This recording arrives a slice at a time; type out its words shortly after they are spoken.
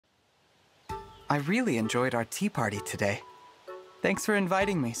I really enjoyed our tea party today. Thanks for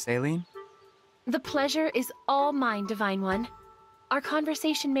inviting me, Celine. The pleasure is all mine, Divine One. Our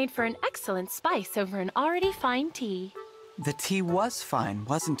conversation made for an excellent spice over an already fine tea. The tea was fine,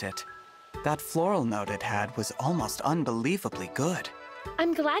 wasn't it? That floral note it had was almost unbelievably good.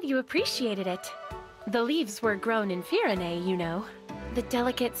 I'm glad you appreciated it. The leaves were grown in Firene, you know. The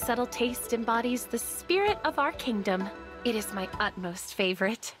delicate, subtle taste embodies the spirit of our kingdom. It is my utmost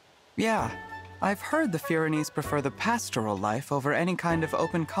favorite. Yeah, I've heard the Firenese prefer the pastoral life over any kind of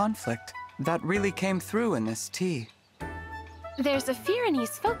open conflict. That really came through in this tea. There's a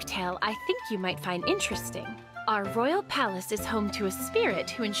Firenese folktale I think you might find interesting. Our royal palace is home to a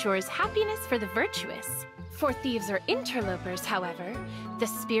spirit who ensures happiness for the virtuous. For thieves or interlopers, however, the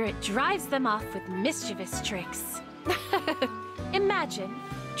spirit drives them off with mischievous tricks. Imagine,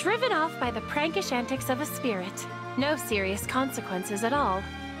 driven off by the prankish antics of a spirit. No serious consequences at all.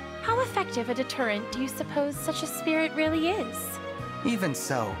 How effective a deterrent do you suppose such a spirit really is? Even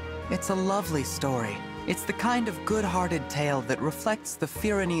so, it's a lovely story. It's the kind of good-hearted tale that reflects the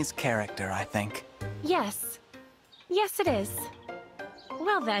Firenese character, I think. Yes. Yes, it is.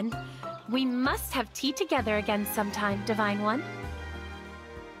 Well then, we must have tea together again sometime, Divine One.